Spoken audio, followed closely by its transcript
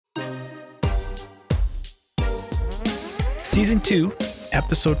Season 2,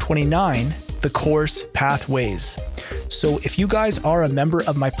 Episode 29, The Course Pathways. So if you guys are a member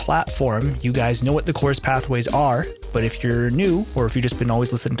of my platform, you guys know what the course pathways are. But if you're new, or if you've just been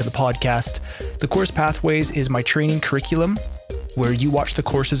always listening to the podcast, the course pathways is my training curriculum where you watch the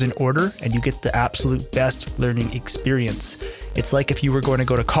courses in order and you get the absolute best learning experience. It's like if you were going to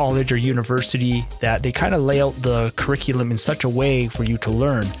go to college or university, that they kind of lay out the curriculum in such a way for you to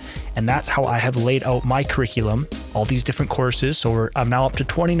learn. And that's how I have laid out my curriculum, all these different courses. So I'm now up to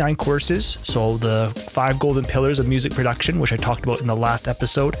 29 courses. So the 5 golden pillars of music production, which I talked about in the last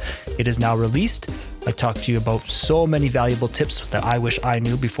episode, it is now released. I talked to you about so many valuable tips that I wish I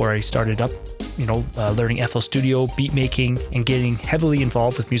knew before I started up, learning FL Studio, beat making, and getting heavily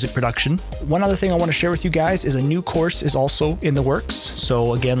involved with music production. One other thing I want to share with you guys is a new course is also in the works.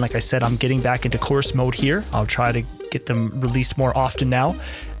 So again, like I said, I'm getting back into course mode here. I'll try to get them released more often now.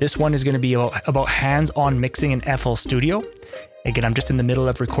 This one is going to be about hands-on mixing in FL Studio. Again, I'm just in the middle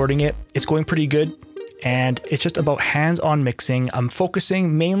of recording it. It's going pretty good. And it's just about hands-on mixing. I'm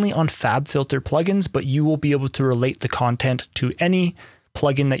focusing mainly on FabFilter plugins, but you will be able to relate the content to any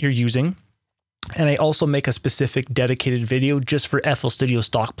plugin that you're using. And I also make a specific dedicated video just for FL Studio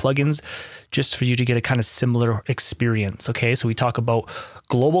stock plugins, just for you to get a kind of similar experience. Okay, so we talk about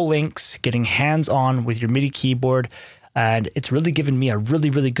global links, getting hands-on with your MIDI keyboard, and it's really given me a really,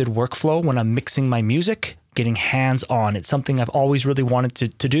 really good workflow when I'm mixing my music, getting hands-on. It's something I've always really wanted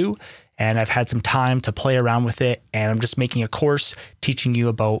to do, and I've had some time to play around with it, and I'm just making a course teaching you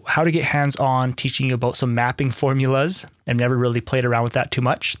about how to get hands-on, teaching you about some mapping formulas. I've never really played around with that too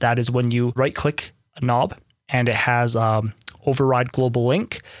much. That is when you right-click a knob, and it has override global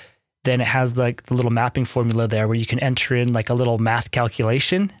link. Then it has like the little mapping formula there where you can enter in like a little math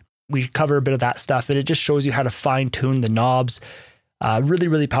calculation. We cover a bit of that stuff, and it just shows you how to fine-tune the knobs. Really,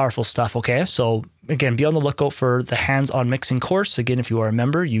 really powerful stuff, okay? So again, be on the lookout for the hands-on mixing course. Again, if you are a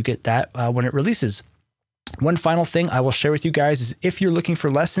member, you get that when it releases. One final thing I will share with you guys is if you're looking for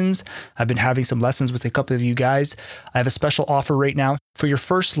lessons, I've been having some lessons with a couple of you guys. I have a special offer right now. For your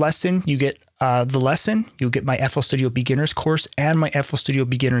first lesson, you get the lesson. You'll get my FL Studio Beginners course and my FL Studio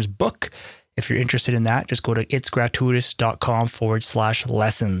Beginners book. If you're interested in that, just go to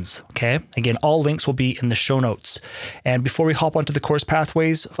itsgratuitous.com/lessons. Okay. Again, all links will be in the show notes. And before we hop onto the course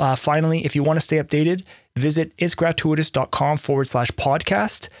pathways, finally, if you want to stay updated, visit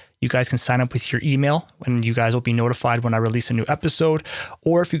itsgratuitous.com/podcast. You guys can sign up with your email and you guys will be notified when I release a new episode.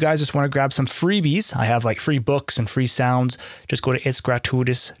 Or if you guys just want to grab some freebies, I have like free books and free sounds. Just go to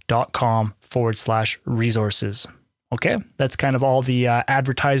itsgratuitous.com/resources. Okay, that's kind of all the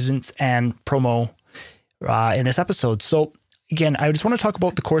advertisements and promo in this episode. So again, I just want to talk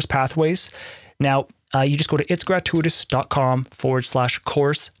about the course pathways. Now, you just go to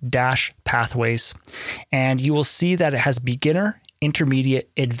itsgratuitous.com/course-pathways, and you will see that it has beginner, intermediate,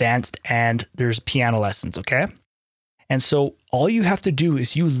 advanced, and there's piano lessons, okay? And so all you have to do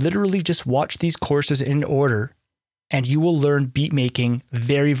is you literally just watch these courses in order, and you will learn beat making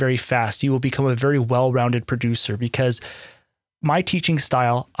very, very fast. You will become a very well-rounded producer because my teaching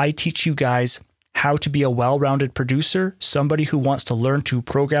style, I teach you guys how to be a well-rounded producer, somebody who wants to learn to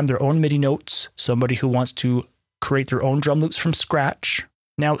program their own MIDI notes, somebody who wants to create their own drum loops from scratch.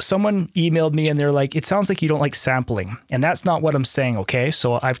 Now, someone emailed me and they're like, it sounds like you don't like sampling. And that's not what I'm saying, okay?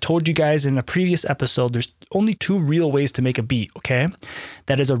 So I've told you guys in a previous episode, there's only 2 real ways to make a beat, okay?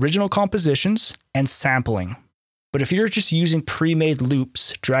 That is original compositions and sampling. But if you're just using pre-made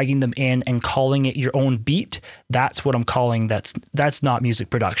loops, dragging them in and calling it your own beat, that's what I'm calling that's not music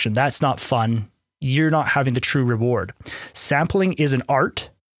production. That's not fun. You're not having the true reward. Sampling is an art.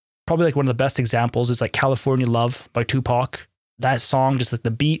 Probably like one of the best examples is like California Love by Tupac. That song, just like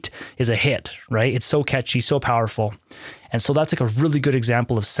the beat, is a hit, right? It's so catchy, so powerful. And so that's like a really good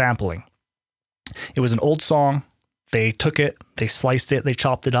example of sampling. It was an old song. They took it, they sliced it, they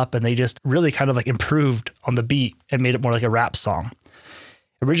chopped it up, and they just really kind of like improved on the beat and made it more like a rap song.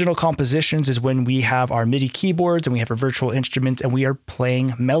 Original compositions is when we have our MIDI keyboards and we have our virtual instruments and we are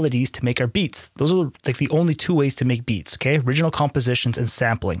playing melodies to make our beats. Those are like the only 2 ways to make beats, okay? Original compositions and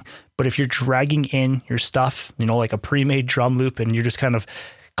sampling. But if you're dragging in your stuff, like a pre-made drum loop and you're just kind of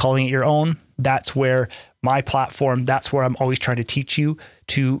calling it your own, that's where my platform, that's where I'm always trying to teach you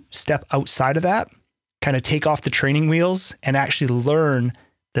to step outside of that, kind of take off the training wheels and actually learn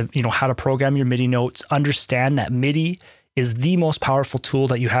how to program your MIDI notes, understand that MIDI is the most powerful tool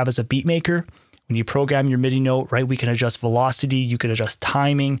that you have as a beat maker. When you program your MIDI note, right, we can adjust velocity, you can adjust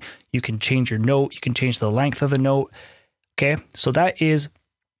timing, you can change your note, you can change the length of the note. Okay, so that is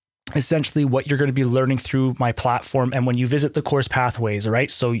essentially what you're going to be learning through my platform and when you visit the course pathways, all right?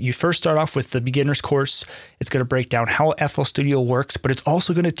 So you first start off with the beginner's course. It's going to break down how FL Studio works, but it's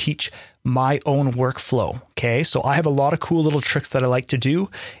also going to teach my own workflow, okay? So I have a lot of cool little tricks that I like to do,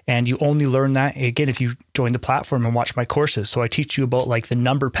 and you only learn that, again, if you join the platform and watch my courses. So I teach you about like the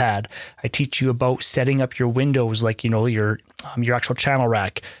number pad. I teach you about setting up your windows, like, your actual channel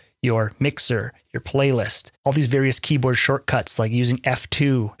rack, your mixer, your playlist, all these various keyboard shortcuts like using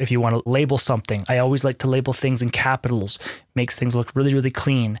F2 if you want to label something. I always like to label things in capitals, makes things look really, really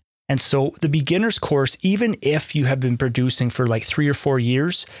clean. And so the beginner's course, even if you have been producing for like 3 or 4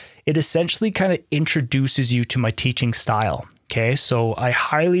 years, it essentially kind of introduces you to my teaching style. Okay, so I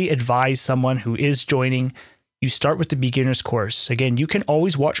highly advise someone who is joining, you start with the beginner's course. Again, you can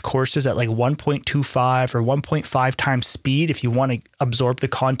always watch courses at like 1.25 or 1.5 times speed if you want to absorb the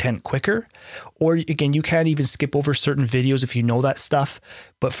content quicker. Or again, you can even skip over certain videos if you know that stuff.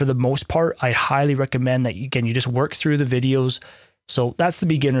 But for the most part, I highly recommend that, again, you just work through the videos. So that's the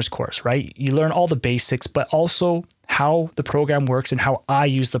beginner's course, right? You learn all the basics, but also how the program works and how I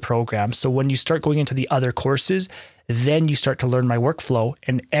use the program. So when you start going into the other courses, then you start to learn my workflow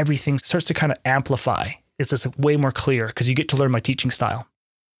and everything starts to kind of amplify. It's just way more clear because you get to learn my teaching style.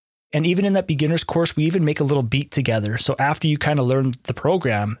 And even in that beginner's course, we even make a little beat together. So after you kind of learn the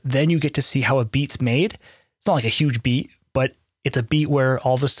program, then you get to see how a beat's made. It's not like a huge beat, but it's a beat where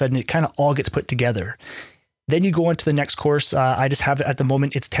all of a sudden it kind of all gets put together. Then you go into the next course. I just have it at the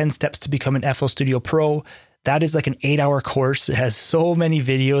moment. It's 10 steps to become an FL Studio Pro. That is like an 8-hour course. It has so many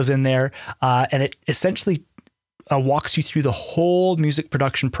videos in there. And it essentially walks you through the whole music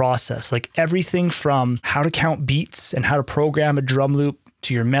production process, like everything from how to count beats and how to program a drum loop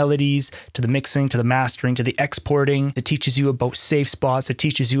to your melodies, to the mixing, to the mastering, to the exporting. It teaches you about save spots. It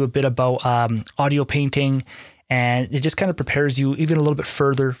teaches you a bit about audio painting, and it just kind of prepares you even a little bit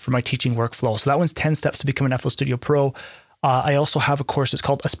further for my teaching workflow. So that one's 10 steps to become an FL Studio Pro. I also have a course that's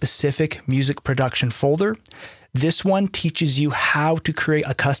called a specific music production folder. This one teaches you how to create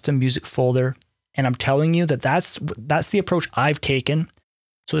a custom music folder. And I'm telling you that's the approach I've taken.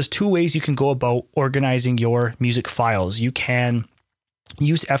 So there's 2 ways you can go about organizing your music files. You can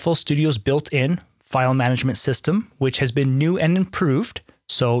use FL Studio's built-in file management system, which has been new and improved.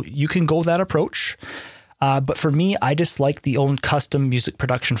 So you can go that approach. But for me, I just like the own custom music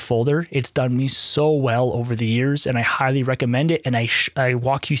production folder. It's done me so well over the years, and I highly recommend it. And I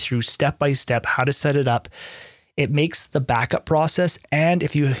walk you through step by step how to set it up. It makes the backup process, and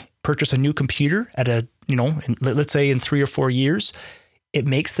if you purchase a new computer at let's say in 3 or 4 years, it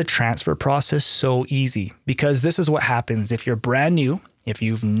makes the transfer process so easy, because this is what happens if you're brand new, if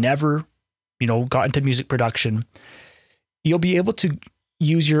you've never, got into music production, you'll be able to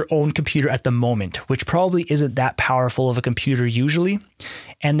use your own computer at the moment, which probably isn't that powerful of a computer usually.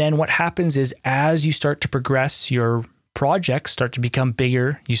 And then what happens is as you start to progress, your projects start to become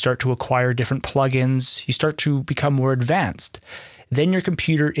bigger, you start to acquire different plugins, you start to become more advanced. Then your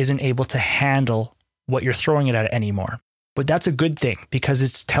computer isn't able to handle what you're throwing it at anymore. But that's a good thing because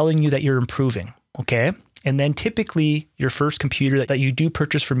it's telling you that you're improving, okay? And then typically your first computer that you do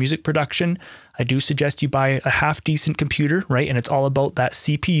purchase for music production, I do suggest you buy a half decent computer, right? And it's all about that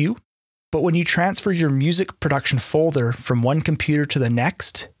CPU. But when you transfer your music production folder from one computer to the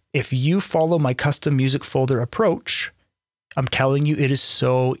next, if you follow my custom music folder approach, I'm telling you, it is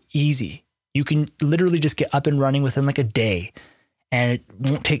so easy. You can literally just get up and running within like a day. And it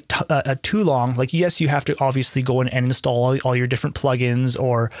won't take too long. Like, yes, you have to obviously go in and install all your different plugins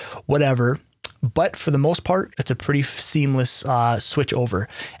or whatever. But for the most part, it's a pretty seamless switch over.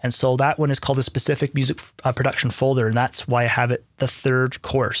 And so that one is called a specific music production folder. And that's why I have it the 3rd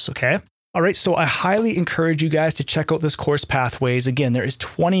course. Okay. All right. So I highly encourage you guys to check out this course pathways. Again, there is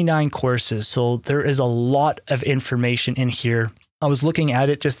 29 courses. So there is a lot of information in here. I was looking at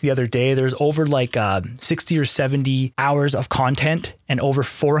it just the other day. There's over like 60 or 70 hours of content and over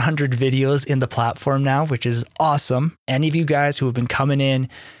 400 videos in the platform now, which is awesome. Any of you guys who have been coming in,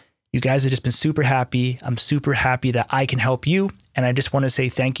 you guys have just been super happy. I'm super happy that I can help you. And I just want to say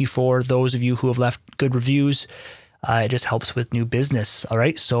thank you for those of you who have left good reviews. It just helps with new business. All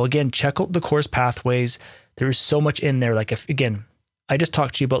right. So again, check out the course pathways. There's so much in there. Like I just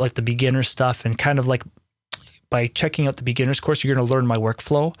talked to you about like the beginner stuff, and kind of like, by checking out the beginner's course, you're going to learn my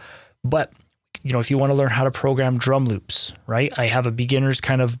workflow. But, if you want to learn how to program drum loops, right? I have a beginner's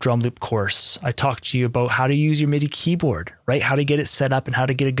kind of drum loop course. I talked to you about how to use your MIDI keyboard, right? How to get it set up and how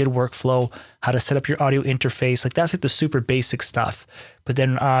to get a good workflow, how to set up your audio interface. Like that's like the super basic stuff. But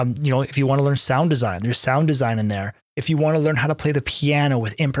then, if you want to learn sound design, there's sound design in there. If you want to learn how to play the piano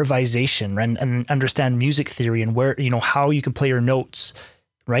with improvisation and understand music theory and where, how you can play your notes,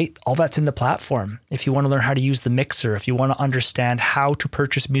 right? All that's in the platform. If you want to learn how to use the mixer, if you want to understand how to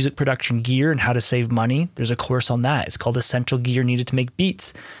purchase music production gear and how to save money, there's a course on that. It's called Essential Gear Needed to Make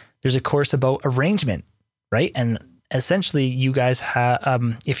Beats. There's a course about arrangement, right? And essentially, you guys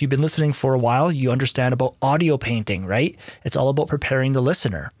have, if you've been listening for a while, you understand about audio painting, right? It's all about preparing the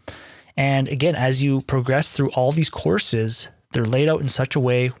listener. And again, as you progress through all these courses, they're laid out in such a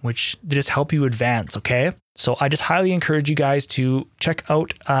way which they just help you advance, okay? So I just highly encourage you guys to check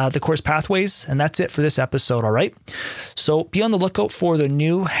out the course pathways, and that's it for this episode, all right? So be on the lookout for the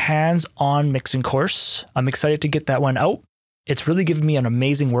new hands-on mixing course. I'm excited to get that one out. It's really given me an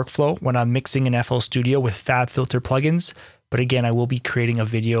amazing workflow when I'm mixing in FL Studio with FabFilter plugins. But again, I will be creating a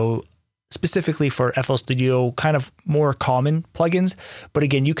video specifically for FL Studio, kind of more common plugins. But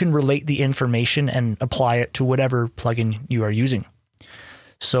again, you can relate the information and apply it to whatever plugin you are using.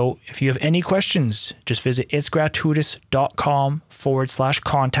 So if you have any questions, just visit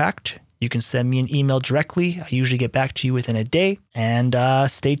itsgratuitous.com/contact. You can send me an email directly. I usually get back to you within a day. And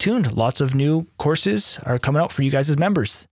stay tuned. Lots of new courses are coming out for you guys as members.